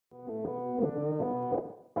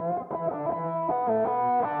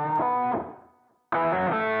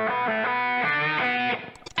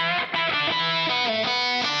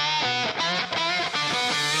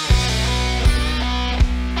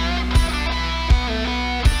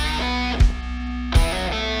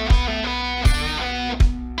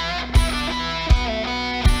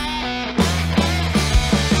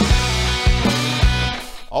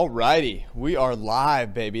righty, we are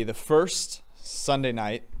live, baby. The first Sunday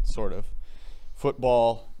night, sort of,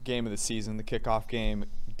 football game of the season, the kickoff game.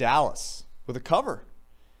 Dallas with a cover.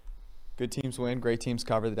 Good teams win, great teams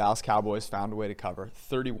cover. The Dallas Cowboys found a way to cover.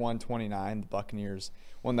 31-29, the Buccaneers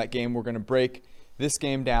won that game. We're going to break this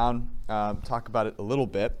game down, talk about it a little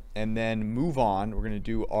bit, and then move on. We're going to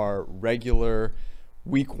do our regular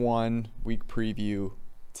week preview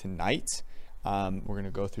tonight. We're going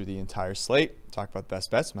to go through the entire slate, talk about the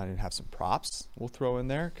best bets. Might even have some props we'll throw in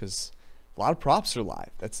there because a lot of props are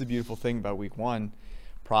live. That's the beautiful thing about week one.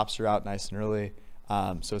 Props are out nice and early.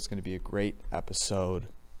 So it's going to be a great episode.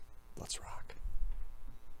 Let's rock.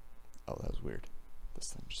 Oh, that was weird.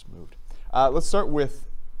 This thing just moved. Let's start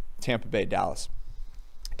with Tampa Bay, Dallas.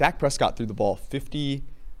 Dak Prescott threw the ball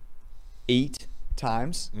 58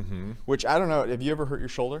 times, which I don't know. Have you ever hurt your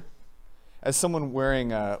shoulder? As someone wearing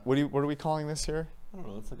what are we calling this here? I don't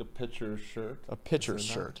know. It's like a pitcher's shirt. A pitcher's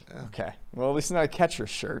shirt. Yeah. Okay. Well, at least not a catcher's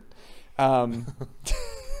shirt. Have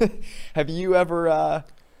you ever,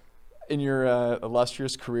 in your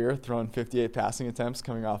illustrious career, thrown 58 passing attempts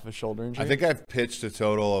coming off a shoulder injury? I think I've pitched a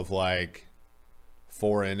total of like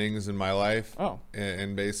 4 innings in my life.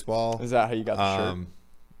 In baseball. Is that how you got the shirt?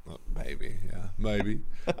 Maybe. Yeah. Maybe.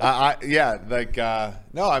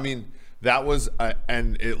 No. I mean. That was,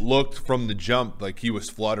 and it looked from the jump like he was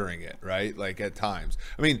fluttering it, right? Like at times.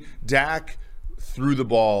 I mean, Dak threw the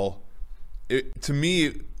ball. To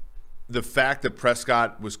me, the fact that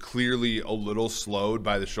Prescott was clearly a little slowed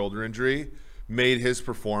by the shoulder injury made his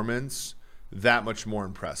performance that much more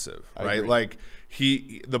impressive, right? Like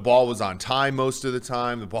the ball was on time most of the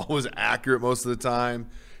time. The ball was accurate most of the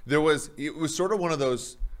time. It was sort of one of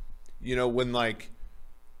those, when like,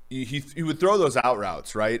 he would throw those out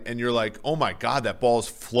routes, right? And you're like, oh my God, that ball's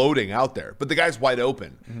floating out there. But the guy's wide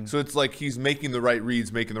open. Mm-hmm. So it's like he's making the right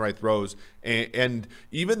reads, making the right throws. And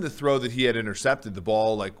even the throw that he had intercepted, the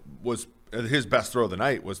ball like was his best throw of the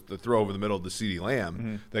night was the throw over the middle to CeeDee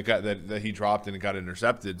Lamb that he dropped and it got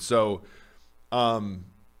intercepted. So to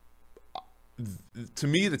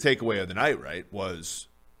me, the takeaway of the night, right, was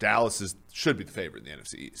Dallas should be the favorite in the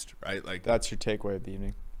NFC East, right? Like that's your takeaway of the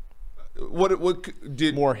evening. What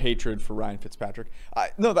did more hatred for Ryan Fitzpatrick?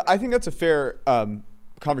 No, I think that's a fair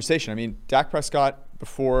conversation. I mean, Dak Prescott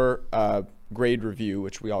before grade review,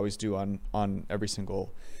 which we always do on every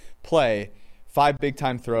single play, 5 big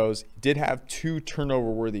time throws. Did have 2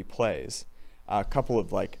 turnover worthy plays, a couple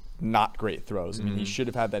of like not great throws. I mean, he should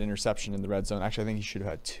have had that interception in the red zone. Actually, I think he should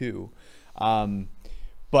have had 2.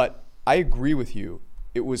 But I agree with you.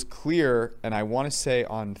 It was clear, and I want to say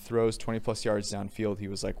on throws 20-plus yards downfield, he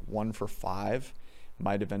was like 1 for 5.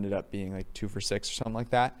 Might have ended up being like 2 for 6 or something like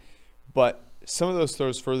that. But some of those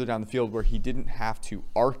throws further down the field where he didn't have to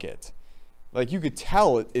arc it, like you could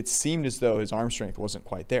tell it seemed as though his arm strength wasn't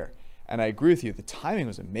quite there. And I agree with you. The timing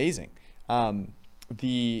was amazing. I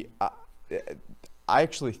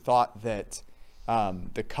actually thought that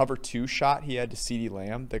the cover 2 shot he had to CeeDee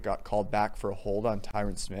Lamb that got called back for a hold on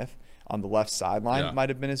Tyron Smith on the left sideline might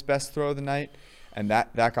have been his best throw of the night, and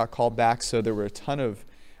that got called back. So there were a ton of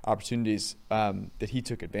opportunities that he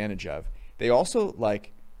took advantage of. They also,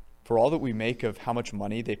 like, for all that we make of how much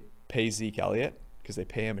money they pay Zeke Elliott, because they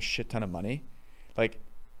pay him a shit ton of money, like,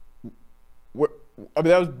 that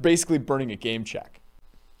was basically burning a game check.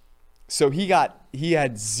 So he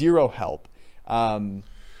had 0 help.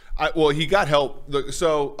 He got help.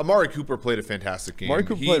 So Amari Cooper played a fantastic game. Amari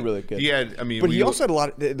Cooper played really good. But he also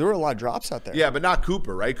had there were a lot of drops out there. Yeah, but not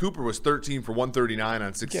Cooper, right? Cooper was 13 for 139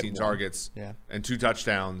 on 16 targets and 2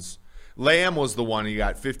 touchdowns. Lamb was the one he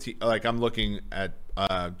got 15. Like I'm looking at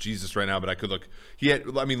Jesus right now, but I could look.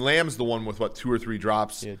 Lamb's the one with 2 or 3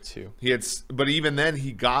 drops. He had 2. But even then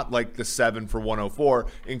he got like the 7 for 104,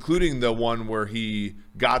 including the one where he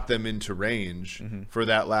got them into range for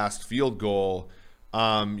that last field goal.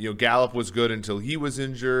 Gallup was good until he was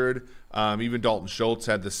injured. Even Dalton Schultz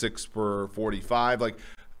had the 6 for 45.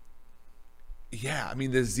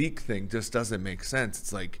 The Zeke thing just doesn't make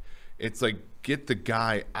sense. It's like get the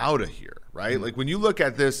guy out of here, right? Like when you look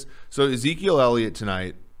at this, so Ezekiel Elliott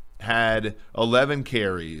tonight had 11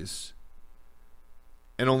 carries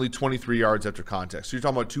and only 23 yards after contact. So you're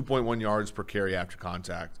talking about 2.1 yards per carry after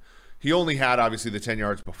contact. He only had obviously the 10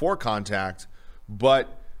 yards before contact,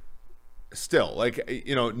 but still,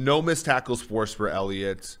 no missed tackles forced for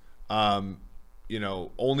Elliott.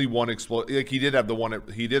 Only one explode. Like he did have the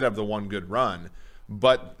one good run,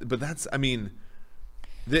 but that's.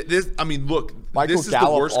 Look, Michael this is Gallup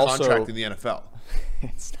the worst also, contract in the NFL.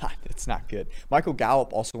 It's not good. Michael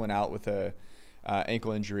Gallup also went out with a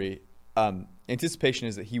ankle injury. Anticipation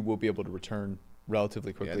is that he will be able to return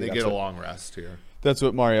relatively quickly. Yeah, they get a long rest here. That's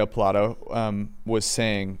what Mario Plato was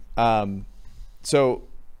saying. So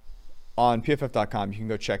on PFF.com, you can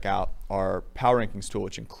go check out our power rankings tool,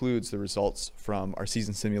 which includes the results from our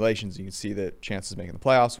season simulations. You can see the chances of making the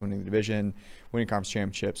playoffs, winning the division, winning conference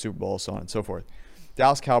championship, Super Bowl, so on and so forth.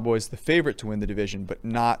 Dallas Cowboys, the favorite to win the division, but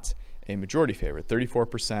not a majority favorite,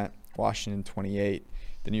 34%, Washington 28%,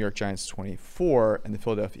 the New York Giants 24%, and the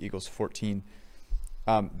Philadelphia Eagles 14%.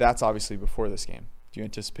 That's obviously before this game. Do you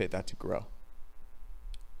anticipate that to grow?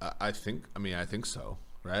 I think so,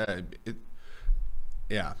 right?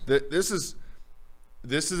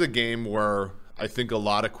 This is a game where I think a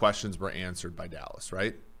lot of questions were answered by Dallas,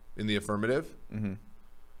 right? In the affirmative. Mm-hmm.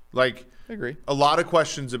 Like, I agree. A lot of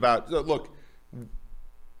questions about, look,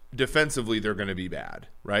 defensively they're going to be bad,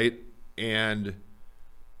 right? And,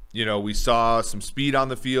 we saw some speed on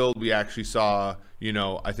the field. We actually saw,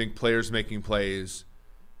 I think players making plays.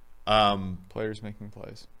 But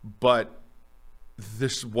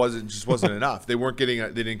this wasn't enough. They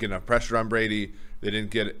didn't get enough pressure on Brady.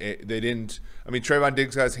 Trayvon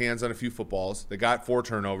Diggs got his hands on a few footballs. They got 4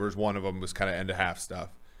 turnovers. One of them was kind of end of half stuff.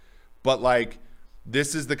 But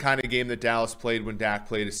this is the kind of game that Dallas played when Dak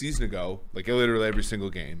played a season ago, like literally every single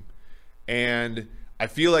game. And I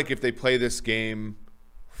feel like if they play this game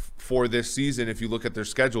for this season, if you look at their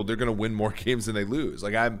schedule, they're going to win more games than they lose.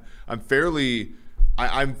 I'm fairly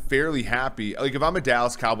happy. Like, if I'm a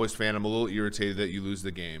Dallas Cowboys fan, I'm a little irritated that you lose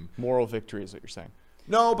the game. Moral victory is what you're saying.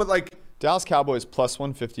 No, but Dallas Cowboys plus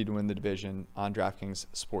 150 to win the division on DraftKings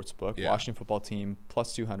Sportsbook. Yeah. Washington Football Team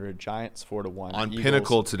plus 200. Giants 4-1. On Eagles,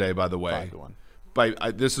 Pinnacle today, by the way.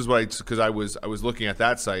 5-1. This is what because I was looking at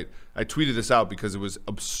that site. I tweeted this out because it was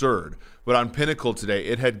absurd. But on Pinnacle today,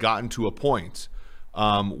 it had gotten to a point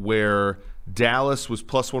where Dallas was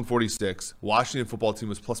plus 146. Washington Football Team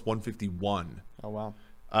was plus 151. Oh, wow.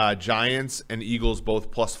 Giants and Eagles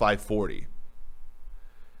both plus 540.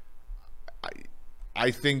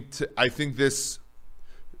 I think the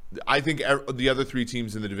other 3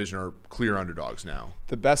 teams in the division are clear underdogs now.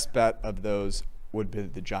 The best bet of those would be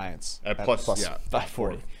the Giants at plus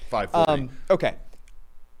 540. 540. Okay.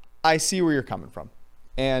 I see where you're coming from.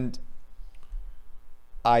 And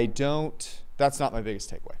that's not my biggest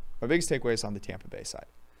takeaway. My biggest takeaway is on the Tampa Bay side.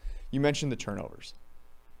 You mentioned the turnovers.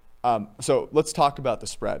 So let's talk about the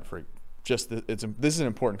spread for this is an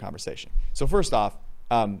important conversation. So first off,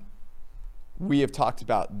 we have talked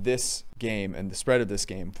about this game and the spread of this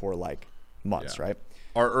game for months, right?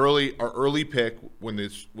 Our early pick when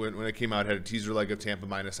it came out had a teaser leg of Tampa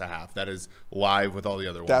 -0.5. That is live with all the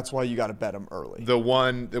other ones. That's why you got to bet them early. The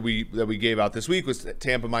one that we gave out this week was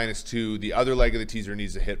Tampa -2. The other leg of the teaser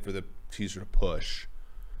needs to hit for the teaser to push.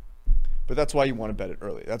 But that's why you want to bet it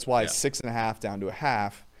early. That's why 6.5 down to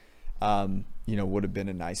 0.5, would have been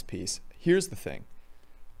a nice piece. Here's the thing: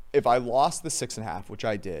 if I lost the 6.5, which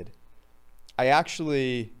I did,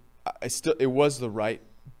 it was the right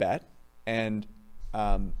bet, and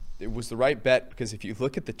it was the right bet because if you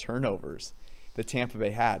look at the turnovers that Tampa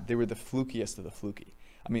Bay had, they were the flukiest of the fluky.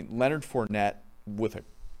 I mean, Leonard Fournette with a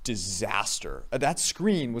disaster. That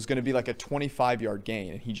screen was going to be like a 25-yard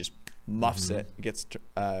gain, and he just muffs it. It gets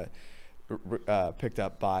picked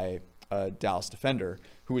up by a Dallas defender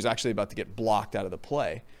who was actually about to get blocked out of the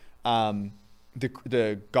play.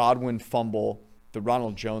 The Godwin fumble, the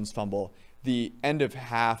Ronald Jones fumble, the end of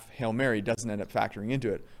half Hail Mary doesn't end up factoring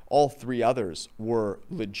into it. All 3 others were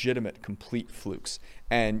legitimate, complete flukes.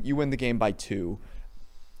 And you win the game by 2,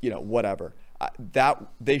 whatever. That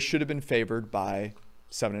they should have been favored by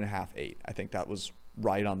 7.5, 8. I think that was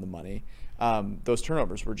right on the money. Those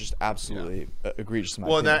turnovers were just absolutely egregious. In my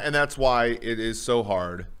opinion. And that's why it is so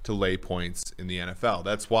hard to lay points in the NFL.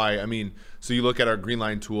 That's why, so you look at our green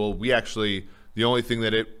line tool. We actually, the only thing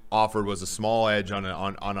that it offered was a small edge on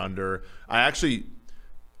under. I actually,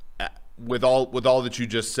 with all that you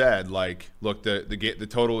just said, look, the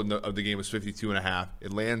total of the game was 52.5.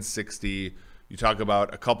 It lands 60. You talk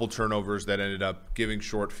about a couple turnovers that ended up giving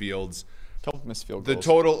short fields. Couple missed field goals. The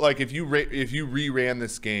total, if you reran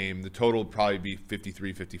this game, the total would probably be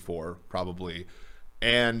 53, 54, probably.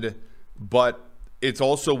 But it's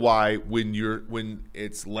also why when the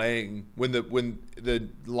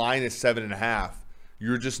line is 7.5,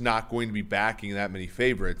 you're just not going to be backing that many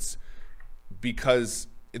favorites because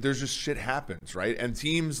there's just shit happens, right? And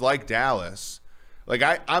teams like Dallas,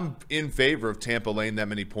 I'm in favor of Tampa laying that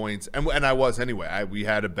many points, and I was anyway. We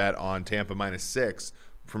had a bet on Tampa -6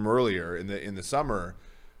 from earlier in the summer,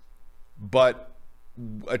 but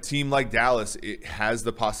a team like Dallas, it has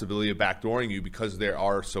the possibility of backdooring you because they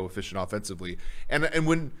are so efficient offensively.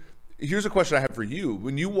 And here's a question I have for you: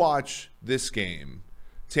 when you watch this game,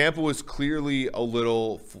 Tampa was clearly a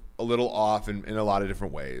little off in a lot of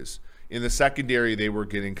different ways. In the secondary, they were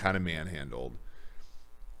getting kind of manhandled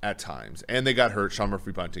at times, and they got hurt. Sean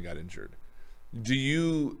Murphy-Bunting got injured.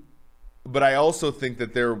 But I also think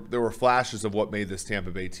that there were flashes of what made this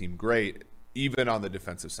Tampa Bay team great, even on the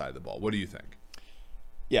defensive side of the ball. What do you think?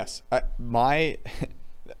 Yes. My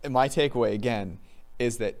takeaway, again,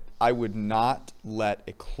 is that I would not let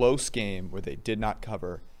a close game where they did not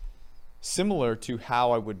cover, similar to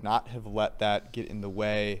how I would not have let that get in the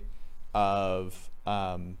way of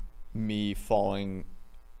me falling,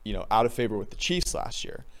 out of favor with the Chiefs last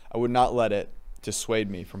year. I would not let it dissuade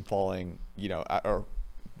me from falling, or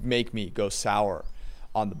make me go sour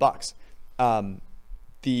on the Bucs.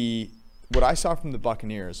 What I saw from the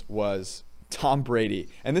Buccaneers was Tom Brady,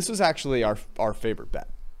 and this was actually our favorite bet.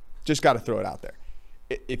 Just got to throw it out there.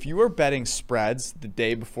 If you are betting spreads the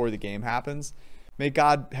day before the game happens, may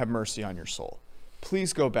God have mercy on your soul.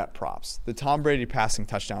 Please go bet props. The Tom Brady passing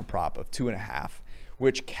touchdown prop of 2.5,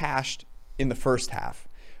 which cashed in the first half,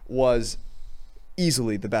 was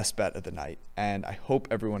easily the best bet of the night. And I hope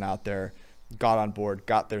everyone out there got on board,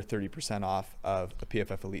 got their 30% off of a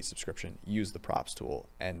PFF Elite subscription, used the props tool,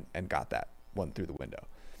 and got that one through the window.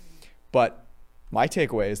 But my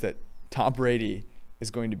takeaway is that Tom Brady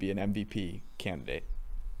is going to be an MVP candidate.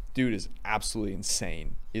 Dude is absolutely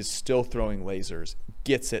insane, is still throwing lasers,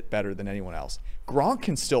 gets it better than anyone else. Gronk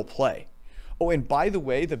can still play. Oh, and by the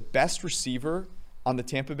way, the best receiver on the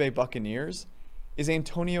Tampa Bay Buccaneers is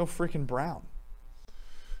Antonio freaking Brown.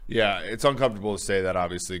 Yeah, it's uncomfortable to say that,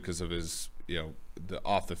 obviously, because of his, the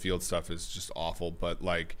off the field stuff is just awful. But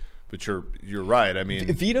you're right. I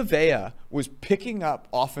mean, Vita Vea was picking up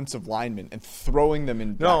offensive linemen and throwing them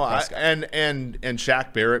in. And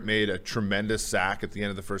Shaq Barrett made a tremendous sack at the end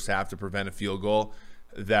of the first half to prevent a field goal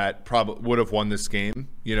that probably would have won this game.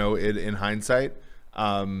 In hindsight,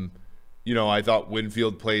 I thought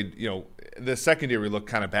Winfield played. The secondary looked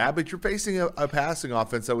kind of bad, but you're facing a passing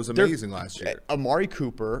offense that was amazing last year. Amari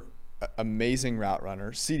Cooper, amazing route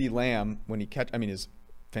runner. CeeDee Lamb, when he is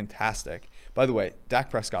fantastic. By the way, Dak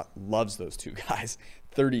Prescott loves those two guys.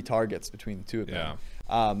 30 targets between the two of them.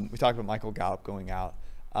 Yeah. We talked about Michael Gallup going out.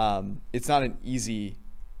 It's not an easy,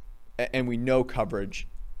 and we know coverage,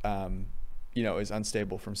 is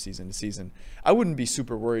unstable from season to season. I wouldn't be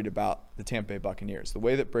super worried about the Tampa Bay Buccaneers. The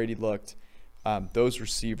way that Brady looked, those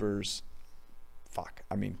receivers,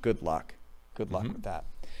 good luck. Good luck with that.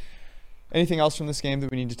 Anything else from this game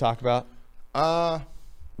that we need to talk about? A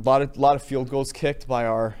lot of field goals kicked by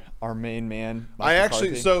our main man.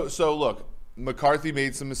 McCarthy. So look, McCarthy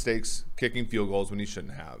made some mistakes kicking field goals when he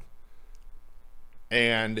shouldn't have,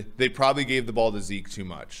 and they probably gave the ball to Zeke too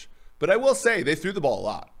much. But I will say they threw the ball a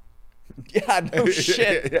lot. Yeah, no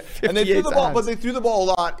shit. Yeah. And they threw the ball, but they threw the ball a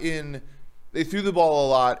lot in. They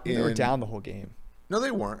were down the whole game. No,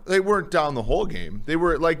 they weren't. They weren't down the whole game. They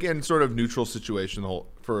were in sort of neutral situation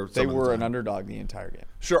They were an underdog the entire game.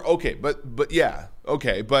 Sure, okay, but yeah,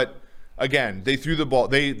 okay, but again, they threw the ball.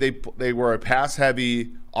 They were a pass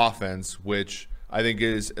heavy offense, which I think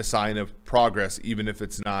is a sign of progress, even if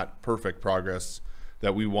it's not perfect progress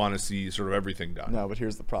that we want to see sort of everything done. No, but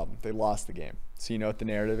here's the problem: they lost the game. So you know what the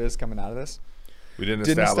narrative is coming out of this? We didn't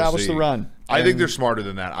establish the run. I think they're smarter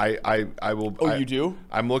than that. I will. Oh, you do?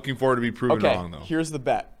 I'm looking forward to be proven wrong, though. Here's the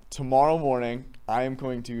bet. Tomorrow morning, I am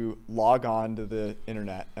going to log on to the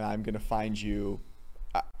internet, and I'm going to find you.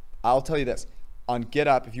 I'll tell you this. On Get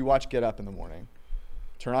Up, if you watch Get Up in the morning,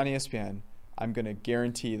 turn on ESPN, I'm going to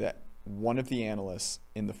guarantee that one of the analysts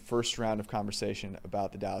in the first round of conversation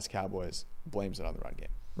about the Dallas Cowboys blames it on the run game.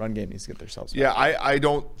 Run game needs to get themselves back. Yeah, I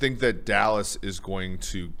don't think that Dallas is going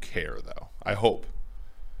to care, though. I hope.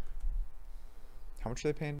 How much are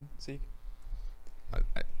they paying Zeke? I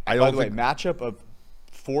don't. By the way, matchup of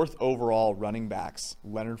 4th overall running backs,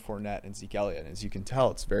 Leonard Fournette and Zeke Elliott. As you can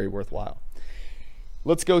tell, it's very worthwhile.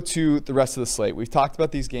 Let's go to the rest of the slate. We've talked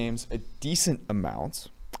about these games a decent amount,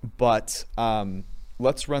 but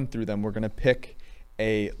let's run through them. We're going to pick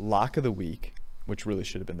a lock of the week, which really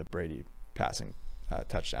should have been the Brady passing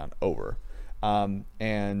touchdown over,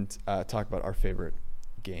 and talk about our favorite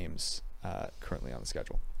games currently on the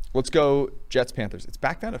schedule. Let's go Jets-Panthers. It's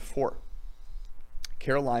back down to 4.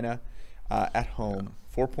 Carolina at home,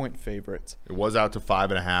 4-point favorite. It was out to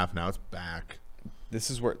 5.5. Now it's back. This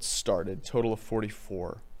is where it started. Total of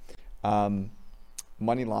 44.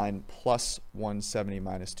 Money line plus 170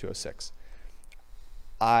 minus 206.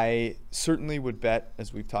 I certainly would bet,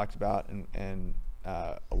 as we've talked about and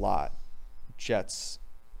a lot, Jets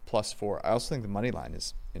plus 4. I also think the money line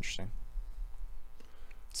is interesting.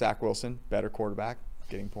 Zach Wilson, better quarterback,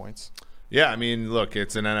 getting points. Yeah, I mean, look,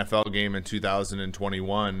 it's an NFL game in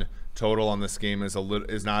 2021. Total on this game is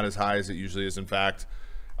not as high as it usually is. In fact,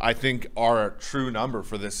 I think our true number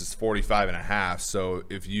for this is 45.5. So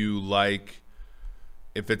if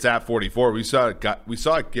it's at 44, we saw it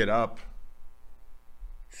get up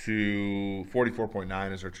to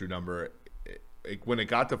 44.9 is our true number. When it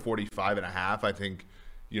got to 45.5, I think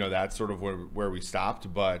that's sort of where we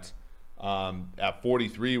stopped. But at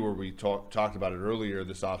 43, where we talked about it earlier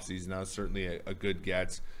this offseason, that was certainly a good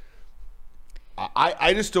get.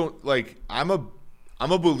 I just don't like. I'm a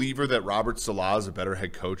believer that Robert Saleh is a better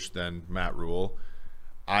head coach than Matt Rule.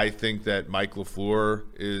 I think that Mike LaFleur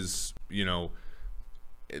is, he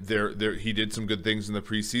did some good things in the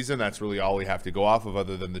preseason. That's really all we have to go off of,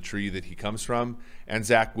 other than the tree that he comes from. And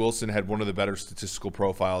Zach Wilson had one of the better statistical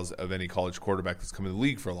profiles of any college quarterback that's come in the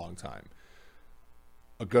league for a long time.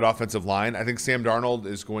 A good offensive line. I think Sam Darnold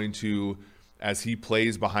is going to, as he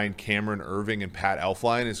plays behind Cameron Irving and Pat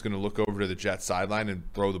Elflein, is going to look over to the Jets sideline and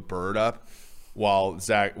throw the bird up, while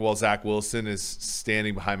Zach Wilson is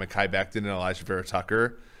standing behind Mekhi Becton and Elijah Vera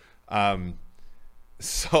Tucker. And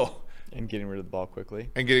getting rid of the ball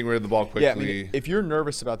quickly. Yeah, I mean, if you're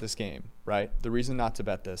nervous about this game, right, the reason not to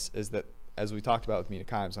bet this is that, as we talked about with Mina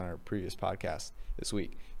Kimes on our previous podcast this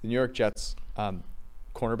week, the New York Jets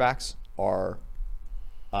cornerbacks are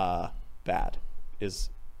bad. Is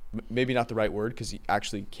maybe not the right word, because you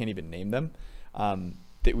actually can't even name them.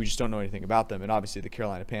 That we just don't know anything about them. And obviously the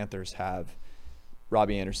Carolina Panthers have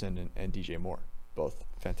Robbie Anderson and DJ Moore, both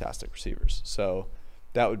fantastic receivers. So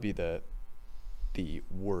that would be the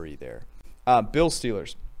worry there. Bills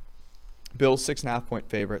Steelers. Bills 6.5-point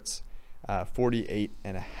favorites.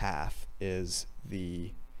 48.5 is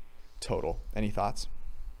the total. Any thoughts?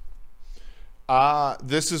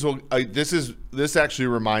 This actually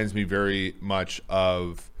reminds me very much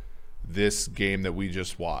of this game that we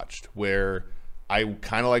just watched, where I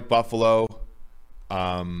kind of like Buffalo.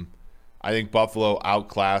 I think Buffalo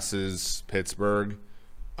outclasses Pittsburgh.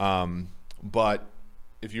 But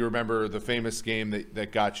if you remember the famous game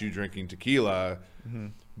that got you drinking tequila,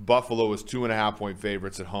 Buffalo was 2.5-point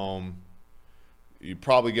favorites at home. You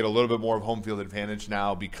probably get a little bit more of home field advantage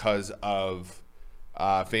now because of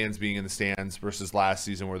fans being in the stands versus last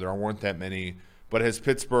season, where there weren't that many. But has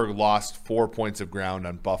Pittsburgh lost 4 points of ground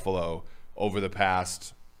on Buffalo over the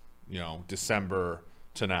past, December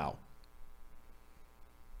to now?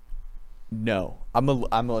 No,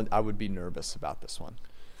 I would be nervous about this one.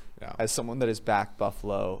 Yeah. As someone that has backed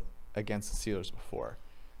Buffalo against the Steelers before,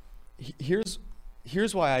 here's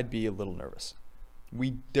why I'd be a little nervous.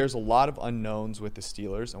 There's a lot of unknowns with the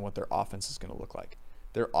Steelers and what their offense is going to look like.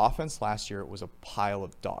 Their offense last year was a pile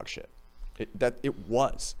of dog shit.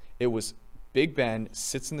 It was Big Ben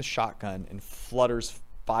sits in the shotgun and flutters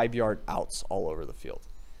 5-yard outs all over the field.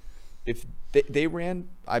 If they ran,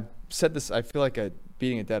 I said this, I feel like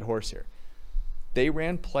beating a dead horse here. They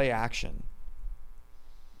ran play action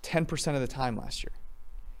 10% of the time last year.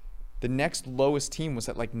 The next lowest team was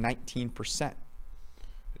at like 19%. Yeah.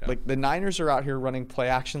 Like the Niners are out here running play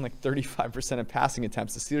action like 35% of passing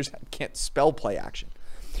attempts. The Steelers can't spell play action.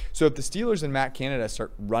 So if the Steelers and Matt Canada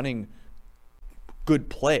start running good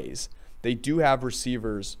plays, they do have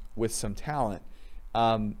receivers with some talent.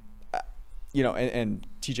 And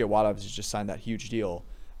TJ Watt obviously just signed that huge deal.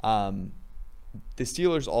 The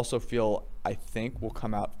Steelers also I think will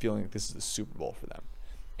come out feeling like this is the Super Bowl for them.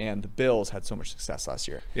 And the Bills had so much success last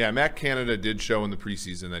year. Yeah, Matt Canada did show in the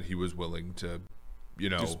preseason that he was willing to,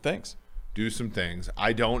 do some things.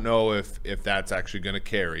 I don't know if that's actually going to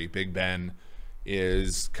carry. Big Ben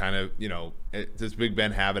is kind of, does Big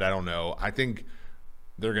Ben have it? I don't know. I think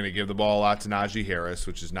they're going to give the ball a lot to Najee Harris,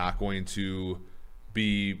 which is not going to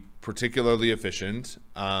be particularly efficient.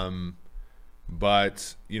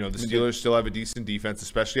 But, the Steelers still have a decent defense,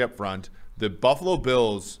 especially up front. The Buffalo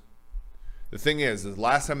Bills, the thing is the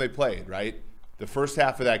last time they played, right, the first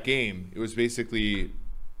half of that game, it was basically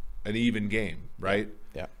an even game, right?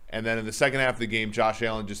 Yeah. And then in the second half of the game, Josh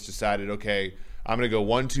Allen just decided, okay, I'm going to go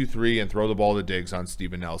 1, 2, 3 and throw the ball to Diggs on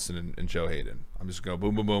Steven Nelson and Joe Hayden. I'm just going to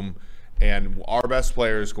boom, boom, boom. And our best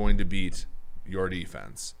player is going to beat your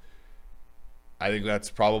defense. I think that's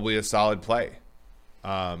probably a solid play.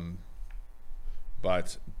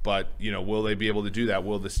 But will they be able to do that?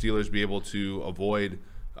 Will the Steelers be able to avoid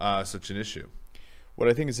such an issue? What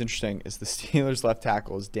I think is interesting is the Steelers' left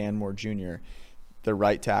tackle is Dan Moore Jr. The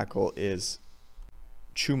right tackle is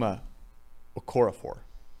Chuma Okorafor.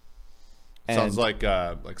 Sounds like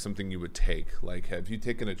something you would take. Like, have you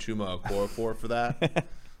taken a Chuma Okorafor for that?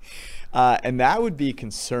 And that would be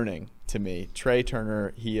concerning to me. Trey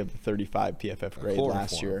Turner, he of the 35 PFF grade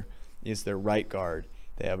last year, is their right guard.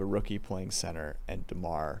 They have a rookie playing center and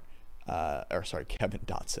Kevin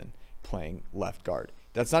Dotson playing left guard.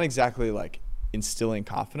 That's not exactly like instilling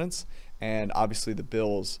confidence. And obviously the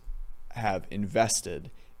Bills have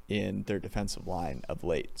invested in their defensive line of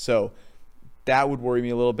late. So that would worry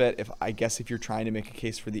me a little bit. If you're trying to make a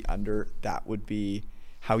case for the under, that would be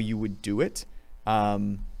how you would do it.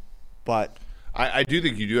 But I do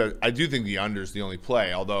think you do. I do think the under is the only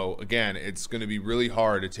play. Although, again, it's going to be really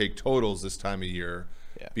hard to take totals this time of year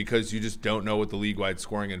because you just don't know what the league-wide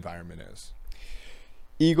scoring environment is.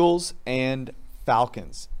 Eagles and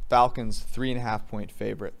Falcons. Falcons 3.5-point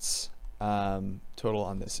favorites. Total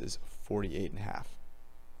on this is 48.5.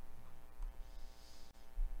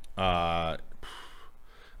 I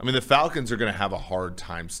mean, the Falcons are going to have a hard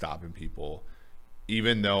time stopping people,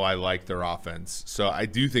 even though I like their offense. So I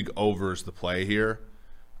do think over is the play here.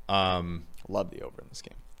 Love the over in this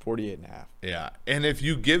game. 48.5. Yeah. And if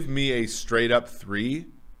you give me a straight up 3,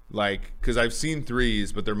 like, because I've seen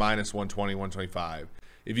 3s, but they're minus 120, 125.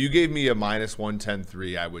 If you gave me a minus 110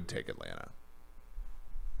 3, I would take Atlanta.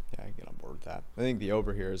 Yeah, I can get on board with that. I think the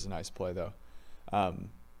over here is a nice play, though. I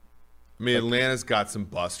mean, Atlanta's got some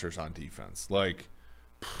busters on defense. Like,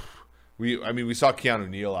 we saw Keanu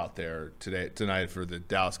Neal out there tonight for the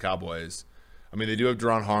Dallas Cowboys. I mean, they do have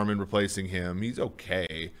Deron Harmon replacing him. He's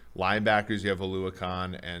okay. Linebackers, you have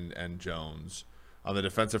Aluakon and Jones. On the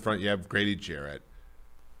defensive front, you have Grady Jarrett,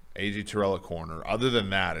 A.J. Terrell at corner. Other than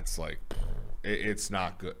that, it's like it's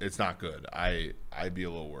not good. It's not good. I'd be a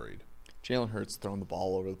little worried. Jalen Hurts throwing the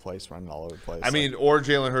ball all over the place, running all over the place. I mean, or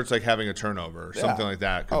Jalen Hurts like having a turnover or something like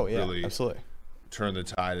that could really absolutely turn the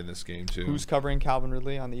tide in this game too. Who's covering Calvin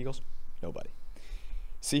Ridley on the Eagles? Nobody.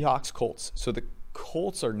 Seahawks, Colts. So the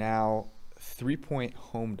Colts are now 3-point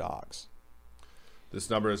home dogs. This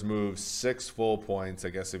number has moved 6 full points.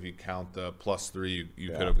 I guess if you count the +3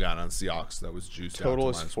 you could have gotten on Seahawks, that was juiced Total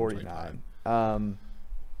out to is 49.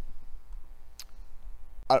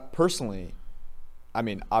 Personally, I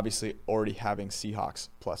mean, obviously already having Seahawks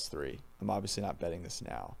 +3. I'm obviously not betting this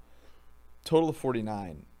now. Total of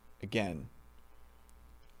 49. Again,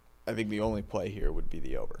 I think the only play here would be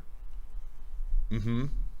the over.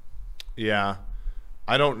 Yeah.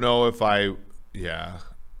 I don't know if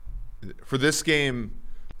for this game,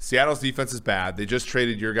 Seattle's defense is bad. They just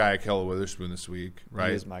traded your guy, Ahkello Witherspoon, this week, right?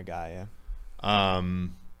 He is my guy, yeah.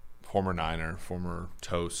 Former Niner, former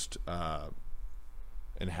Toast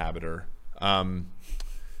inhabitor. And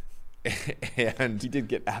he did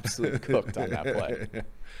get absolutely cooked on that play.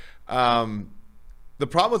 The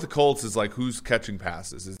problem with the Colts is like who's catching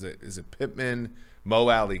passes. Is it Pittman, Mo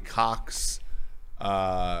Alley Cox?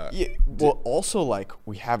 Also like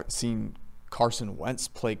we haven't seen Carson Wentz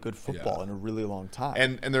play good football in a really long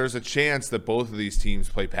time. And there's a chance that both of these teams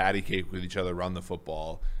play patty cake with each other, run the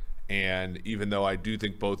football. And even though I do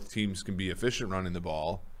think both teams can be efficient running the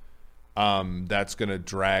ball, that's going to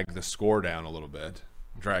drag the score down a little bit,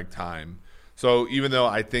 drag time. So even though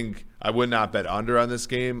I think I would not bet under on this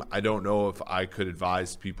game, I don't know if I could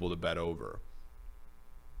advise people to bet over.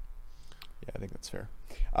 Yeah, I think that's fair.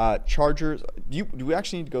 Chargers. Do we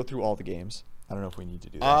actually need to go through all the games? I don't know if we need to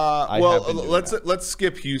do that. Let's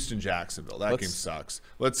skip Houston, Jacksonville. That game sucks.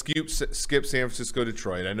 Let's skip San Francisco,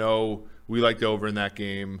 Detroit. I know we liked over in that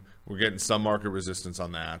game. We're getting some market resistance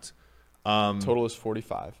on that. Total is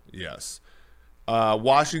 45. Yes.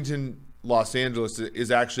 Washington, Los Angeles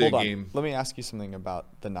is actually a game. Let me ask you something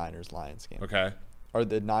about the Niners-Lions game. Okay. Are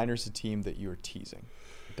the Niners a team that you are teasing?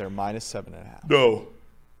 They're minus 7.5. No.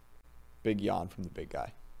 Big yawn from the big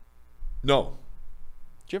guy. No.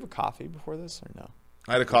 Did you have a coffee before this or no?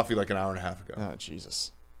 I had a coffee like an hour and a half ago. Oh,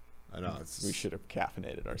 Jesus. I know. We should have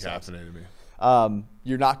caffeinated ourselves. Caffeinated me.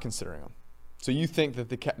 You're not considering them. So you think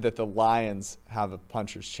that the Lions have a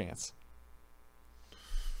puncher's chance?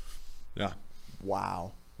 Yeah.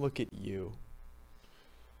 Wow. Look at you.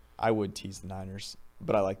 I would tease the Niners,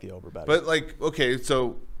 but I like the over better. But like, okay,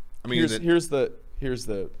 so I mean, here's the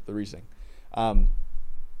reasoning.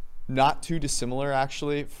 Not too dissimilar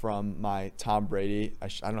actually from my Tom Brady. I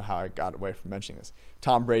don't know how I got away from mentioning this.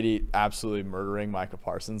 Tom Brady absolutely murdering Micah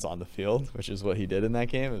Parsons on the field, which is what he did in that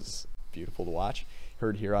game. It was beautiful to watch.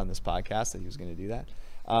 Heard here on this podcast that he was going to do that.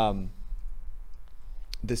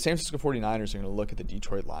 The San Francisco 49ers are going to look at the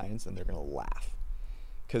Detroit Lions and they're going to laugh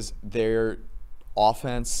because their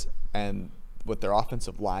offense and what their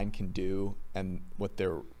offensive line can do and what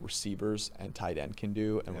their receivers and tight end can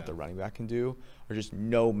do and what their running back can do are just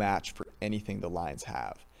no match for anything the Lions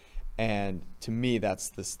have. And to me, that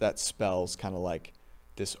spells kind of like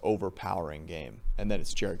this overpowering game. And then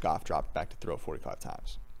it's Jared Goff dropped back to throw 45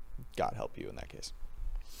 times. God help you in that case.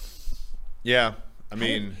 Yeah. I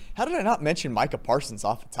mean, how did I not mention Micah Parsons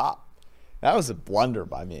off the top? That was a blunder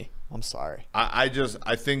by me. I'm sorry. I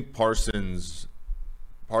think Parsons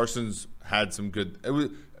had some good.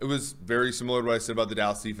 It was very similar to what I said about the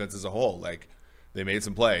Dallas defense as a whole. Like, they made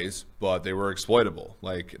some plays, but they were exploitable.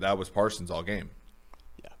 Like, that was Parsons all game.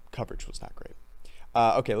 Yeah, coverage was not great.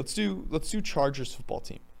 Okay, let's do Chargers football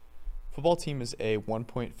team. Football team is a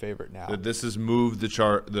 1-point favorite now. This has moved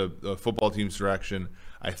the football team's direction,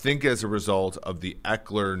 I think, as a result of the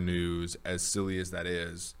Eckler news, as silly as that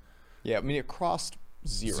is. Yeah, I mean, it crossed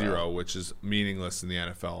zero. Which is meaningless in the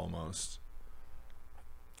NFL almost.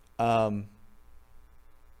 I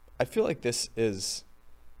feel like this is,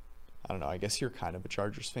 I don't know, I guess you're kind of a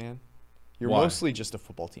Chargers fan. You're Why? mostly just a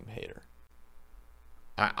football team hater.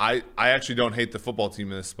 I actually don't hate the football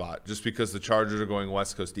team in this spot, just because the Chargers are going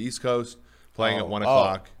West Coast to East Coast, playing at 1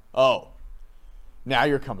 o'clock. Oh, now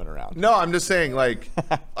you're coming around. No, I'm just saying, like,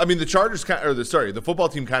 I mean, the Chargers the football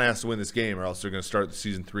team kind of has to win this game, or else they're going to start the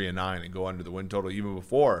season 3-9 and go under the win total even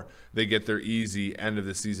before they get their easy end of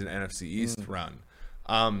the season NFC East run.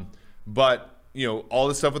 But all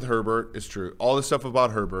this stuff with Herbert is true. All this stuff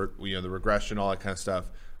about Herbert, the regression, all that kind of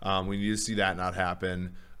stuff. We need to see that not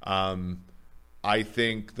happen. I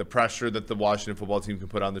think the pressure that the Washington football team can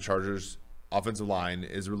put on the Chargers offensive line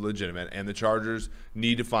is legitimate, and the Chargers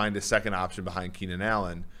need to find a second option behind Keenan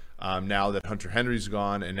Allen. Now that Hunter Henry's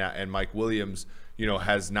gone and Mike Williams,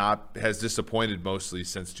 has disappointed mostly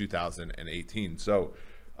since 2018. So,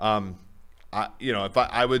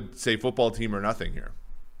 I would say football team or nothing here.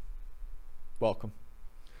 Welcome.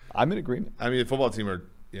 I'm in agreement. I mean, the football team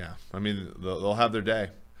they'll have their day.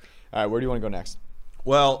 All right, where do you want to go next?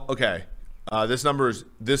 Well, okay. This number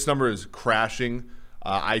is crashing.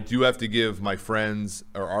 I do have to give my friends,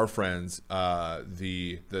 or our friends,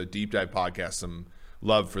 the Deep Dive podcast some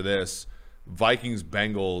love for this. Vikings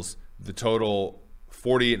Bengals, the total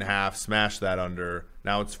 48.5, smash that under.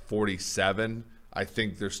 Now it's 47. I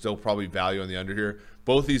think there's still probably value on the under here.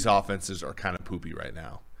 Both these offenses are kind of poopy right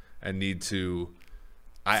now and need to.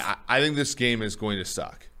 I think this game is going to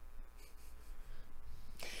suck.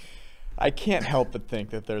 I can't help but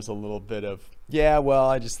think that there's a little bit of,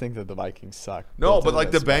 I just think that the Vikings suck. No, but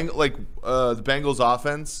like the Bengals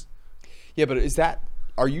offense. Yeah, but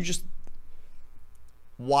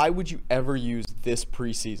why would you ever use this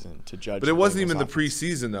preseason to judge? But it wasn't even the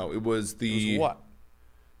preseason though. It was the what?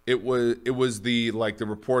 It was the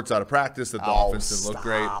reports out of practice that the offense didn't look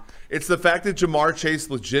great. It's the fact that Jamar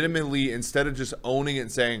Chase legitimately, instead of just owning it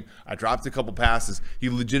and saying, I dropped a couple passes, he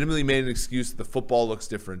legitimately made an excuse that the football looks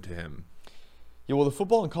different to him. Yeah, well, the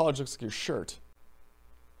football in college looks like your shirt.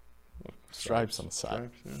 Stripes on the side.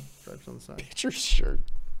 Stripes on the side. It's your shirt.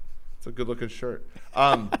 It's a good-looking shirt.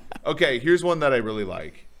 Okay, here's one that I really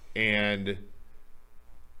like. And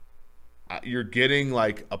you're getting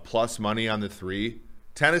like a plus money on the 3.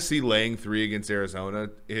 Tennessee laying 3 against Arizona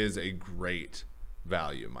is a great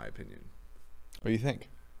value, in my opinion. What do you think?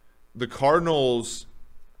 The Cardinals.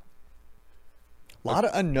 A lot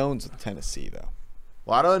of unknowns with Tennessee, though. A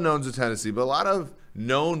lot of unknowns with Tennessee, but a lot of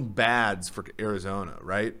known bads for Arizona,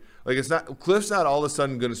 right? Like, Cliff's not all of a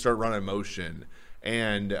sudden going to start running motion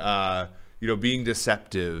and being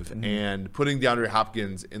deceptive and putting DeAndre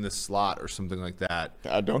Hopkins in the slot or something like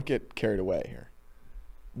that. Don't get carried away here.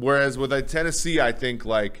 Whereas with Tennessee, I think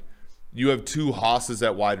you have 2 hosses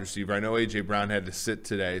at wide receiver. I know A.J. Brown had to sit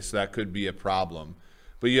today, so that could be a problem.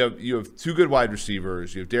 But you have 2 good wide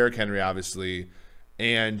receivers. You have Derrick Henry, obviously,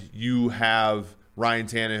 and you have Ryan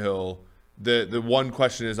Tannehill. The one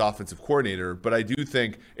question is offensive coordinator, but I do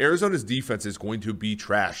think Arizona's defense is going to be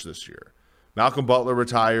trash this year. Malcolm Butler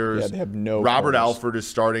retires. Yeah, they have no Robert corners. Alford is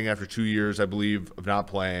starting after 2 years, I believe, of not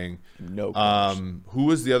playing. No corners. Who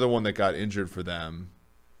was the other one that got injured for them?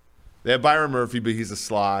 They have Byron Murphy, but he's a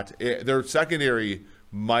slot. Their secondary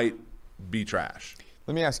might be trash.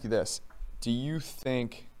 Let me ask you this. Do you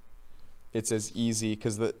think it's as easy,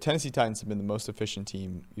 because the Tennessee Titans have been the most efficient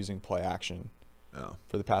team using play action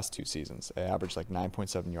for the past 2 seasons. They averaged like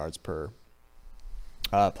 9.7 yards per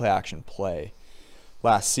play action play.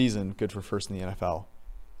 Last season, good for first in the NFL.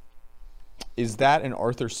 Is that an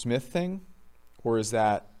Arthur Smith thing? Or is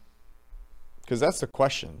that – because that's the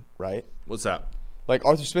question, right? What's that? Like,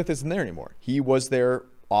 Arthur Smith isn't there anymore. He was their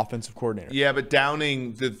offensive coordinator. Yeah, but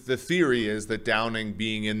Downing, the theory is that Downing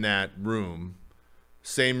being in that room,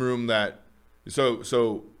 same room that –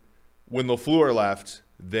 so when LaFleur left,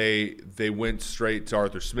 they went straight to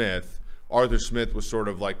Arthur Smith. Arthur Smith was sort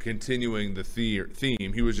of like continuing the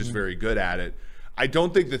theme. He was just very good at it. I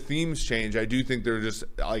don't think the themes change. I do think they're just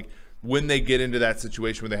like when they get into that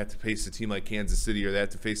situation where they have to face a team like Kansas City or they have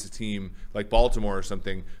to face a team like Baltimore or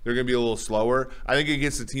something, they're going to be a little slower. I think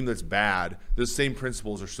against a team that's bad, those same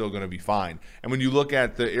principles are still going to be fine. And when you look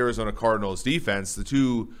at the Arizona Cardinals defense, the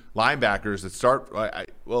two linebackers that start,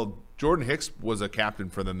 Jordan Hicks was a captain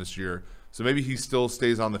for them this year, so maybe he still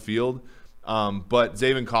stays on the field. But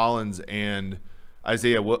Zaven Collins and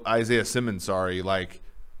Isaiah Simmons, I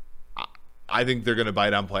think they're going to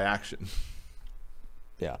bite on play action.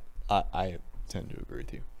 Yeah, I tend to agree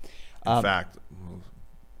with you. In fact,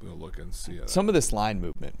 we'll look and see. Some of this line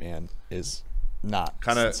movement, man, is not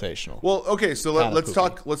sensational. Well, okay, so let's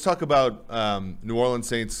talk about New Orleans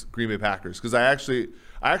Saints, Green Bay Packers, because I actually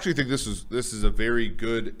think this is a very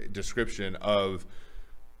good description of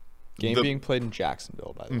being played in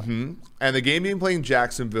Jacksonville, by the way. And the game being played in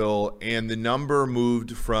Jacksonville, and the number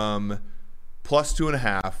moved from plus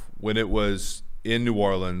 2.5 when it was in New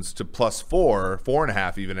Orleans to plus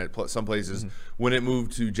 4.5 even at some places when it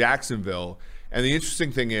moved to Jacksonville. And the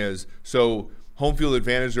interesting thing is, so home field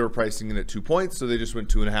advantage, they were pricing in at 2 points, so they just went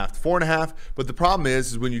 2.5 to 4.5. But the problem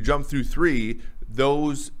is when you jump through 3,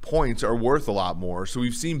 those points are worth a lot more. So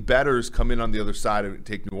we've seen bettors come in on the other side and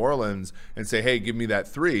take New Orleans and say, hey, give me that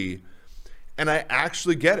 3. And I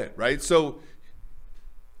actually get it, right? So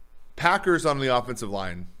Packers on the offensive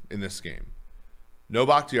line in this game. No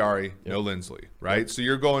Bakhtiari, no Lindsley, right? Yep. So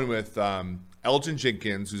you're going with Elgin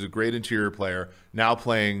Jenkins, who's a great interior player, now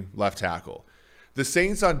playing left tackle. The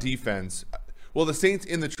Saints on defense, the Saints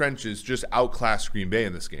in the trenches just outclassed Green Bay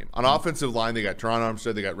in this game. On offensive line, they got Teron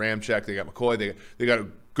Armstead, they got Ramczyk, they got McCoy, they got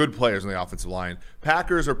good players on the offensive line.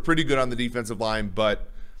 Packers are pretty good on the defensive line, but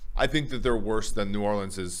I think that they're worse than New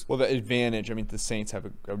Orleans is. Well, the advantage, the Saints have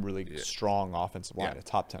a really strong offensive line, a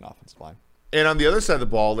top 10 offensive line. And on the other side of the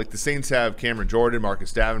ball, like the Saints have Cameron Jordan,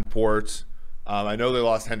 Marcus Davenport. I know they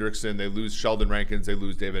lost Hendrickson. They lose Sheldon Rankins. They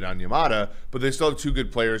lose David Onyemata. But they still have 2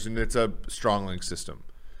 good players, and it's a strong link system.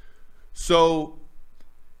 So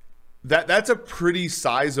that's a pretty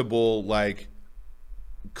sizable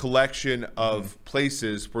collection of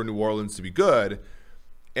places for New Orleans to be good.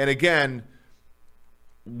 And again,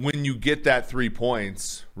 when you get that 3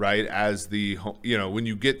 points, right, when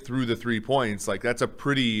you get through the 3 points, that's a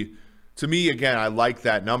pretty... To me, again, I like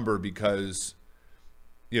that number because,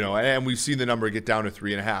 and we've seen the number get down to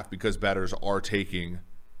 3.5 because bettors are taking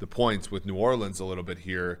the points with New Orleans a little bit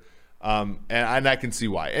here. And I can see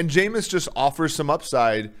why. And Jameis just offers some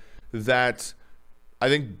upside that I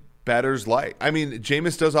think bettors like.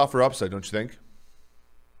 Jameis does offer upside, don't you think?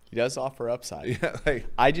 He does offer upside. Yeah,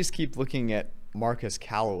 I just keep looking at Marcus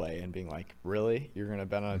Callaway and being like, really? You're going to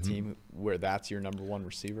bet on a team where that's your number 1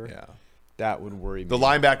 receiver? Yeah. That would worry me. The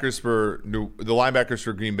linebackers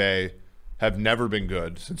for Green Bay have never been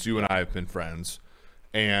good since you and I have been friends.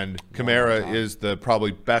 And Kamara is the probably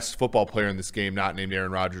best football player in this game, not named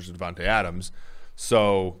Aaron Rodgers or Devontae Adams.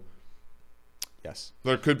 So yes.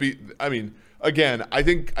 There could be again, I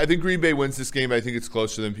think Green Bay wins this game. I think it's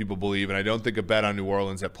closer than people believe, and I don't think a bet on New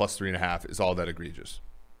Orleans at plus 3.5 is all that egregious.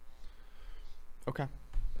 Okay.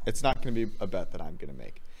 It's not going to be a bet that I'm going to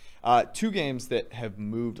make. 2 games that have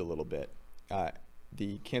moved a little bit.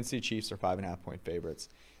 The Kansas City Chiefs are 5.5-point favorites.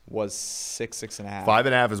 Was 6.5.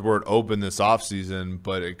 5.5 is where it opened this offseason,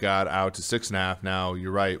 but it got out to 6.5 now.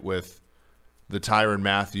 You're right, with the Tyrann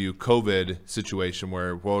Mathieu COVID situation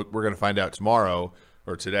where we're going to find out tomorrow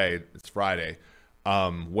or today, it's Friday,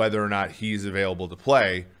 whether or not he's available to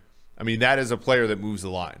play. That is a player that moves the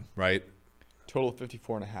line, right? Total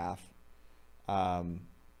 54.5.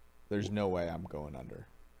 There's no way I'm going under.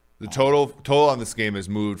 The total on this game has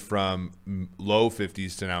moved from low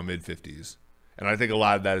 50s to now mid 50s. And I think a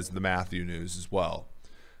lot of that is the Matthew news as well.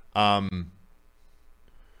 The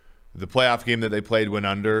playoff game that they played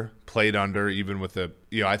played under, even with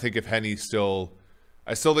I think if I still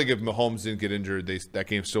think if Mahomes didn't get injured, that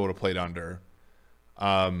game still would have played under.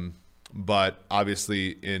 But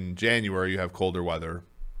obviously in January you have colder weather.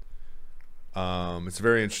 It's a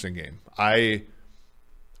very interesting game. I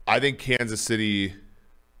think Kansas City...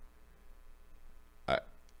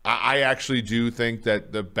 I actually do think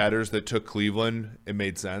that the bettors that took Cleveland, it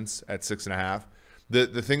made sense at 6.5. The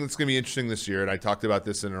thing that's going to be interesting this year, and I talked about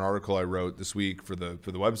this in an article I wrote this week for the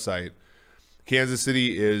website, Kansas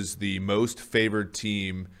City is the most favored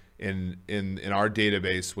team in our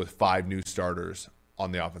database with 5 new starters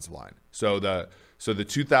on the offensive line. So the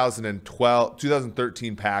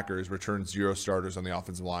 2013 Packers returned 0 starters on the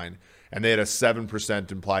offensive line, and they had a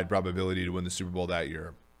 7% implied probability to win the Super Bowl that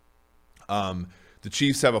year. The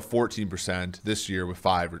Chiefs have a 14% this year with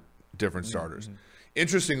 5 different starters. Mm-hmm.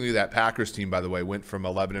 Interestingly, that Packers team, by the way, went from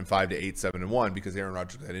 11-5 to 8-7-1 because Aaron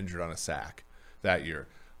Rodgers got injured on a sack that year.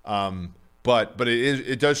 But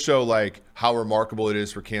it does show like how remarkable it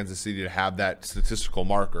is for Kansas City to have that statistical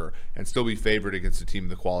marker and still be favored against a team of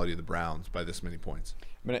the quality of the Browns by this many points.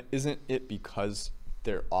 I mean, isn't it because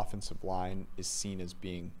their offensive line is seen as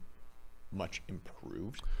being much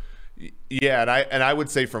improved? Yeah, and I would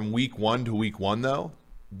say from week 1 to week 1 though,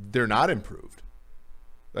 they're not improved.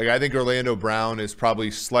 Like I think Orlando Brown is probably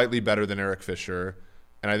slightly better than Eric Fisher,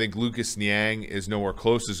 and I think Lucas Niang is nowhere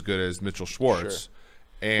close as good as Mitchell Schwartz. Sure.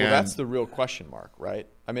 And Well, that's the real question mark, right?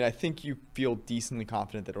 I mean, I think you feel decently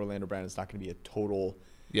confident that Orlando Brown is not going to be a total.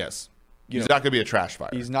 yes, You he's know, not going to be a trash fire.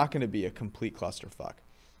 He's not going to be a complete clusterfuck.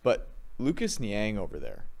 But Lucas Niang over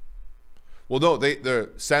there, Well, no, the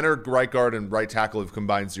center, right guard, and right tackle have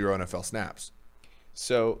combined 0 NFL snaps.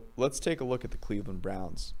 so let's take a look at the Cleveland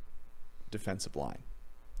Browns defensive line.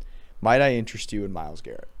 Might I interest you in Myles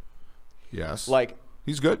Garrett? Yes, Like,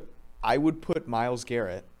 he's good I would put Myles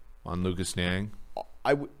Garrett. on Lucas Niang.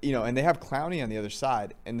 And they have Clowney on the other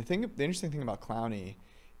side. And the interesting thing about Clowney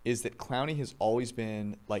is that Clowney has always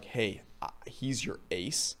been like, hey, he's your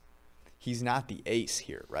ace. He's not the ace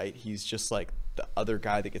here, right? He's just like the other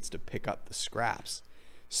guy that gets to pick up the scraps.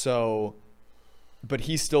 So, but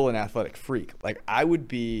he's still an athletic freak. Like I would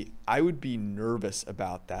be nervous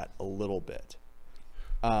about that a little bit.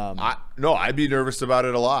 No, I'd be nervous about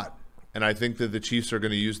it a lot. And I think that the Chiefs are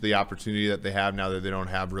going to use the opportunity that they have now that they don't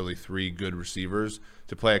have really 3 good receivers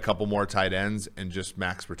to play a couple more tight ends and just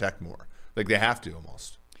max protect more. Like they have to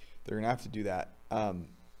almost. They're going to have to do that.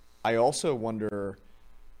 I also wonder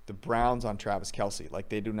the Browns on Travis Kelce. Like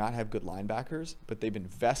they do not have good linebackers, but they've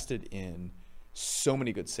invested in so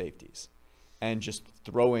many good safeties. And just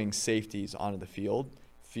throwing safeties onto the field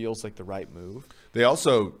feels like the right move. They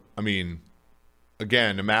also, I mean,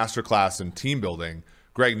 again, a masterclass in team building.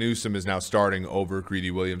 Greg Newsome is now starting over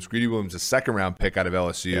Greedy Williams. Greedy Williams, a second-round pick out of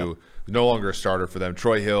LSU, no longer a starter for them.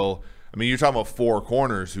 Troy Hill, I mean, you're talking about 4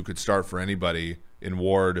 corners who could start for anybody in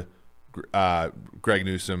Ward, Greg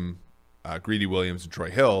Newsome, Greedy Williams, and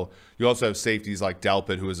Troy Hill. You also have safeties like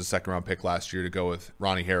Delpit, who was a second-round pick last year, to go with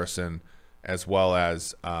Ronnie Harrison, as well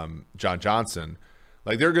as John Johnson.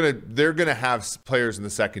 Like they're gonna have players in the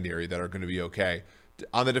secondary that are going to be okay.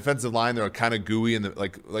 On the defensive line, they're kind of gooey, and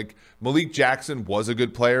like Malik Jackson was a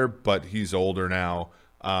good player, but he's older now.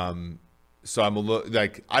 So I'm a little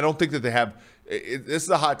like I don't think that they have. This is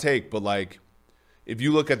a hot take, but like if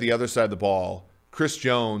you look at the other side of the ball, Chris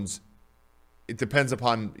Jones. It depends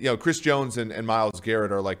upon Chris Jones and Myles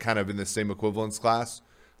Garrett are like kind of in the same equivalence class.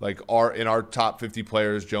 Like in our top 50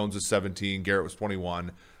 players, Jones was 17, Garrett was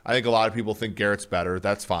 21. I think a lot of people think Garrett's better.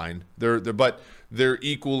 That's fine. But they're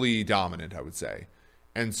equally dominant, I would say.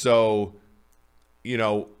 And so,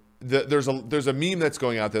 there's a meme that's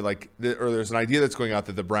going out there there's an idea that's going out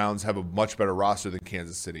that the Browns have a much better roster than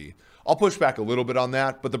Kansas City. I'll push back a little bit on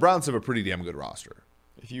that, but the Browns have a pretty damn good roster.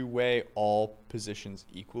 If you weigh all positions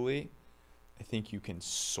equally, I think you can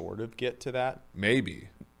sort of get to that. Maybe.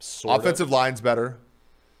 Sort Offensive of. line's better.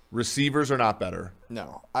 Receivers are not better.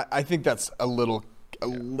 No, I think that's a little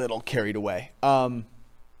carried away.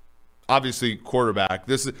 Obviously, quarterback.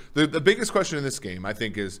 This is the biggest question in this game, I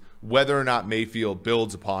think, is whether or not Mayfield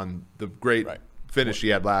builds upon the great finish he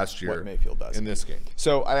had last year. What Mayfield does in this game.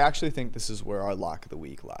 So I actually think this is where our lock of the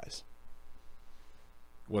week lies.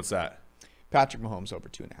 What's that? Patrick Mahomes over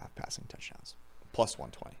 2.5 passing touchdowns, plus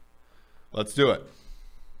 120. Let's do it.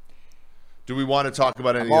 Do we want to talk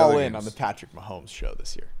about any I'm all other in games? on the Patrick Mahomes show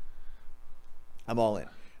this year. I'm all in.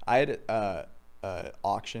 I had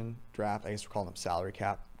auction draft. I guess we're calling them salary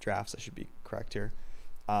cap drafts. I should be correct here.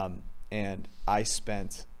 And I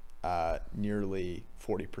spent nearly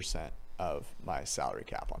 40% of my salary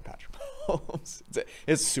cap on Patrick Mahomes.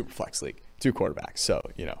 It's a super flex league, 2 quarterbacks. So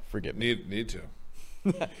forgive me. Need to.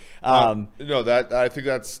 No, that I think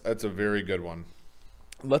that's a very good one.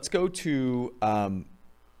 Let's go to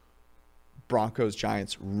Broncos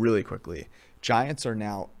Giants really quickly. Giants are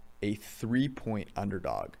now a 3-point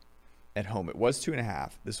underdog at home. It was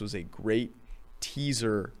 2.5. This was a great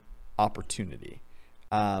teaser opportunity.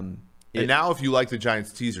 And now, if you like the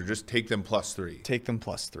Giants teaser, just take them +3. Take them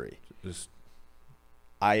 +3. Just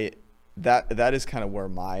that is kind of where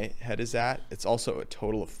my head is at. It's also a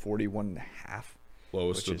total of 41.5.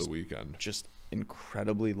 lowest of the weekend. Just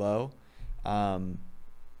incredibly low.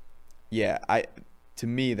 To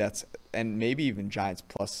me that's, and maybe even Giants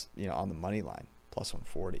plus on the money line plus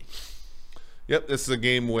 140. Yep, this is a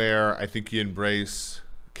game where I think you embrace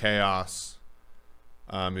chaos.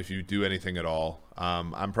 If you do anything at all,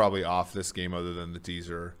 I'm probably off this game other than the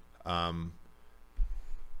teaser. I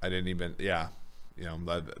didn't even,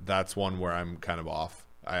 that's one where I'm kind of off.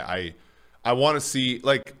 I I want to see,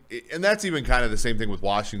 like, and that's even kind of the same thing with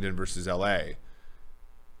Washington versus LA,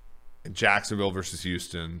 and Jacksonville versus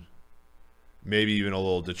Houston, maybe even a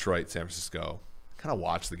little Detroit, San Francisco. Kind of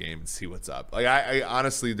watch the game and see what's up. Like, I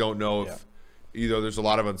honestly don't know if either there's a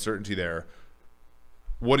lot of uncertainty there.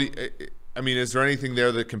 What do you, I mean, is there anything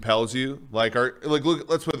there that compels you? Like, look,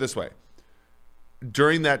 let's put it this way.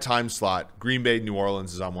 During that time slot, Green Bay, New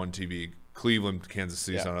Orleans is on one TV. Cleveland, Kansas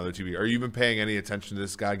City is on another TV. Are you even paying any attention to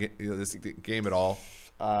this game at all?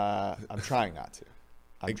 I'm trying not to.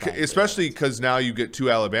 Especially because now you get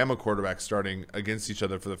two Alabama quarterbacks starting against each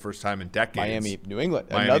other for the first time in decades. Miami, New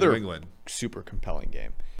England. Super compelling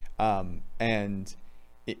game. And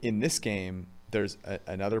in this game, there's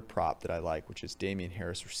another prop that I like, which is Damian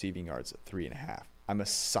Harris receiving yards at 3.5. I'm a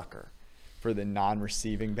sucker for the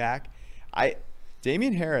non-receiving back.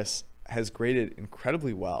 Damian Harris has graded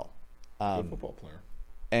incredibly well. Good football player.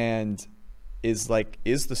 And is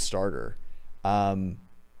the starter.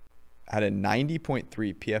 Had a 90.3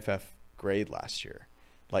 PFF grade last year.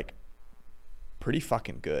 Like, pretty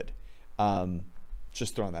fucking good.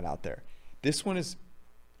 Just throwing that out there. This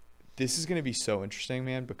is going to be so interesting,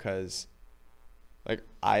 man, because like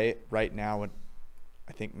right now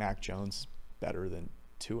I think Mac Jones is better than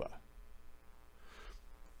Tua.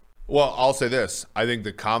 Well, I'll say this. I think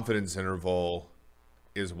the confidence interval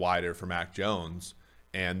is wider for Mac Jones,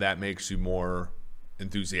 and that makes you more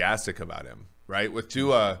enthusiastic about him, right? With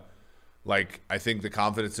Tua, like, I think the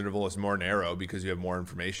confidence interval is more narrow because you have more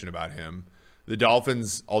information about him. The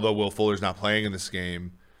Dolphins, although Will Fuller's not playing in this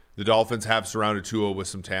game, the Dolphins have surrounded Tua with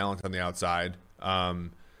some talent on the outside.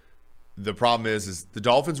 The problem is the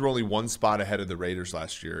Dolphins were only one spot ahead of the Raiders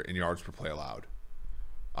last year in yards per play allowed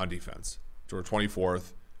on defense. So we're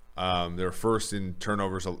 24th. They're first in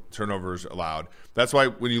turnovers allowed. That's why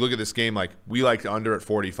when you look at this game, like, we like under at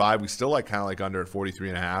 45. We still kind of like under at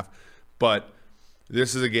 43.5. But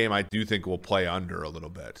this is a game I do think will play under a little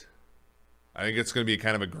bit. I think it's going to be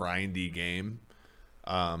kind of a grindy game.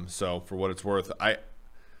 So for what it's worth, I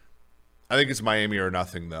think it's Miami or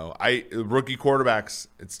nothing, though. Rookie quarterbacks,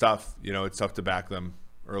 it's tough. It's tough to back them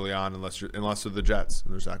early on unless they're the Jets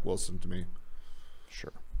and they're Zach Wilson to me.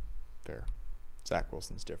 Sure, fair. Zach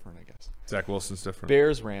Wilson's different, I guess. Zach Wilson's different.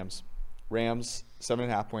 Bears, Rams. Rams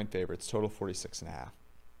 7.5 point favorites. Total 46.5.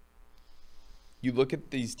 You look at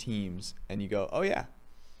these teams and you go, oh yeah,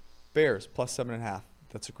 Bears plus 7.5.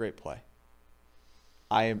 That's a great play.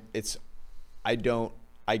 I don't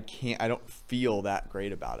feel that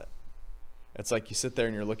great about it. It's like you sit there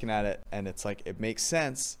and you're looking at it and it's like, it makes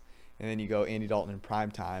sense. And then you go Andy Dalton in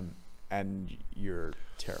prime time and you're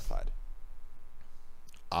terrified.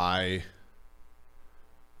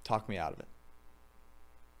 Talk me out of it.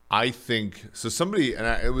 I think so. Somebody, and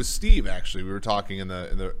it was Steve actually. We were talking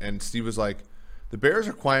and Steve was like, the Bears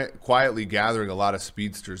are quietly gathering a lot of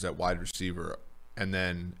speedsters at wide receiver, and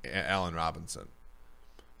then Allen Robinson.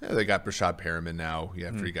 Yeah, they got Brashad Perriman now.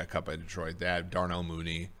 After he got cut by Detroit, they had Darnell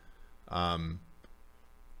Mooney.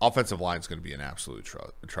 Offensive line is going to be an absolute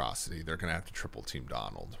atrocity. They're going to have to triple team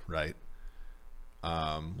Donald, right?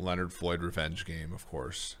 Leonard Floyd revenge game, of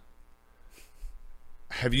course.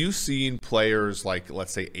 Have you seen players like,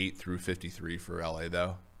 let's say, 8 through 53 for LA,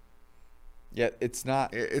 though? Yeah, it's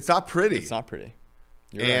not pretty. It's not pretty.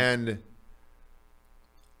 You're right.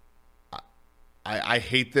 I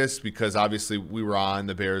hate this because obviously we were on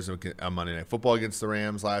the Bears on Monday Night Football against the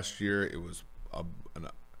Rams last year. It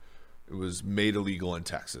was made illegal in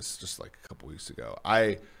Texas just like a couple weeks ago.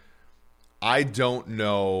 I don't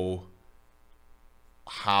know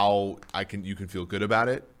how you can feel good about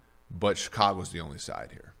it, but Chicago's the only side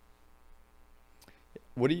here.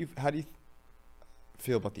 How do you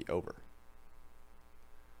feel about the over?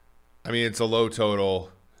 I mean, it's a low total.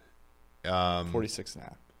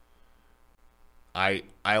 46.5. I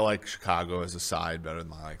like Chicago as a side better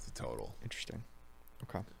than I like the total. Interesting.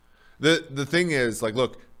 Okay. The thing is, like,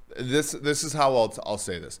 look, this is how I'll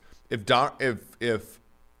say this. If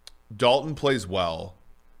Dalton plays well,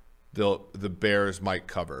 the Bears might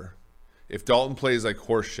cover. If Dalton plays like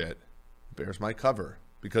horseshit, the Bears might cover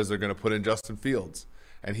because they're going to put in Justin Fields,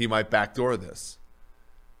 and he might backdoor this.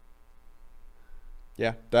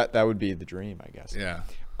 Yeah, that would be the dream, I guess. Yeah.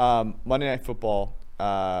 Monday Night Football,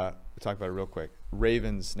 we'll talk about it real quick.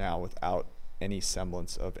 Ravens now without any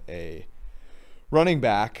semblance of a running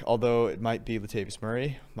back, although it might be Latavius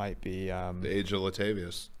Murray, might be the age of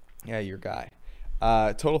Latavius. Yeah, your guy.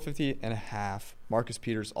 Total 50.5. Marcus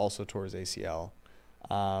Peters also tore his ACL,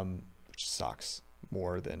 which sucks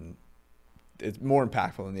it's more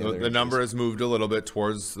impactful than the other. The number has moved a little bit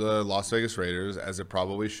towards the Las Vegas Raiders, as it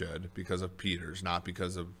probably should, because of Peters, not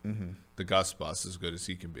because of the Gus bus, as good as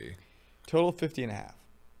he can be. Total 50.5.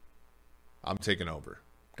 I'm taking over.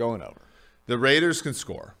 Going over. The Raiders can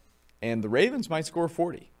score. And the Ravens might score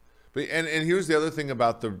 40. But and here's the other thing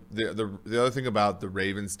about the other thing about the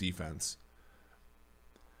Ravens defense.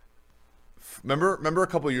 Remember a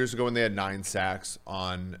couple of years ago when they had 9 sacks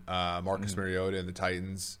on Marcus Mariota and the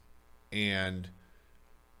Titans, and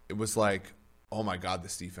it was like, oh my God,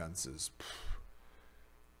 this defense is.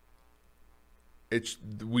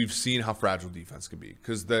 We've seen how fragile defense can be,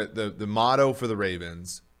 because the motto for the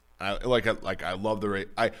Ravens. I love the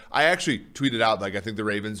I actually tweeted out, like, I think the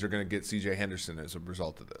Ravens are going to get C.J. Henderson as a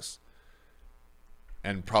result of this,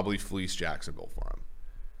 and probably fleece Jacksonville for him.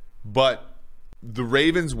 But the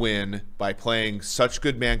Ravens win by playing such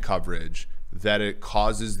good man coverage that it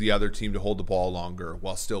causes the other team to hold the ball longer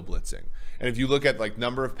while still blitzing. And if you look at like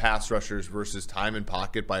number of pass rushers versus time in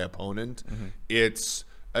pocket by opponent, it's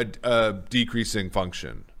a decreasing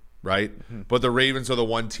function. Right? But the Ravens are the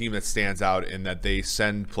one team that stands out in that they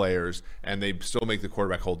send players and they still make the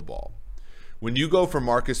quarterback hold the ball. When you go from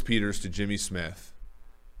Marcus Peters to Jimmy Smith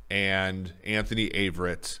and Anthony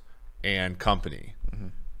Averett and company,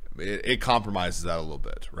 it compromises that a little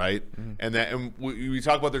bit, right? And we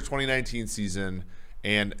talk about their 2019 season,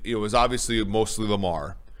 and it was obviously mostly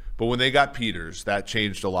Lamar. But when they got Peters, that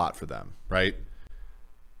changed a lot for them, right?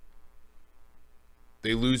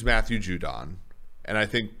 They lose Matthew Judon. And I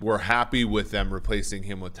think we're happy with them replacing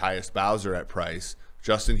him with Tyus Bowser at price.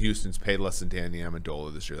 Justin Houston's paid less than Danny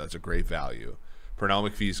Amendola this year. That's a great value. Pernell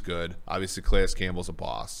McPhee's good. Obviously, Calais Campbell's a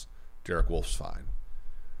boss. Derek Wolf's fine.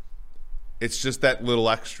 It's just that little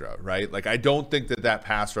extra, right? Like, I don't think that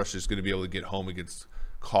pass rush is going to be able to get home against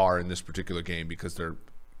Carr in this particular game, because they're,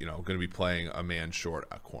 going to be playing a man short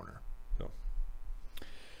a corner. So,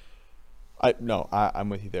 I'm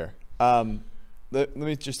with you there. Let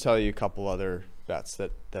me just tell you a couple other bets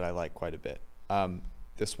that I like quite a bit.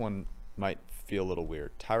 This one might feel a little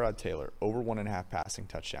weird. Tyrod Taylor, over 1.5 passing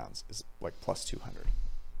touchdowns, is like plus 200.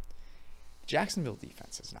 Jacksonville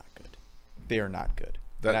defense is not good. They are not good.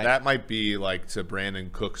 That might be like to Brandon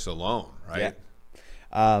Cooks alone, right?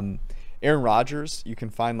 Yeah. Aaron Rodgers, you can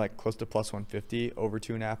find like close to plus 150, over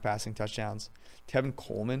 2.5 passing touchdowns. Tevin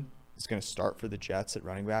Coleman is going to start for the Jets at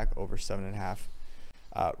running back, over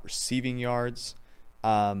 7.5 receiving yards.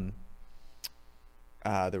 There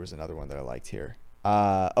was another one that I liked here.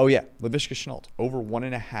 Laviska Shenault, over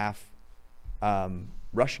 1.5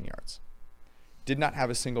 rushing yards. Did not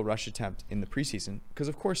have a single rush attempt in the preseason, because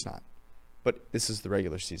of course not. But this is the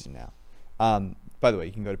regular season now. By the way,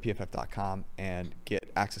 you can go to pff.com and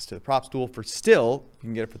get access to the props tool for still. You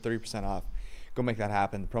can get it for 30% off. Go make that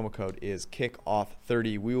happen. The promo code is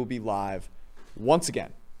KICKOFF30. We will be live once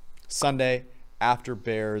again Sunday after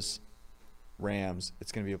Bears Rams.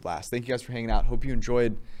 It's going to be a blast. Thank you guys for hanging out. Hope you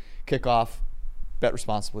enjoyed Kickoff. Bet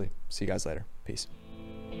responsibly. See you guys later. Peace.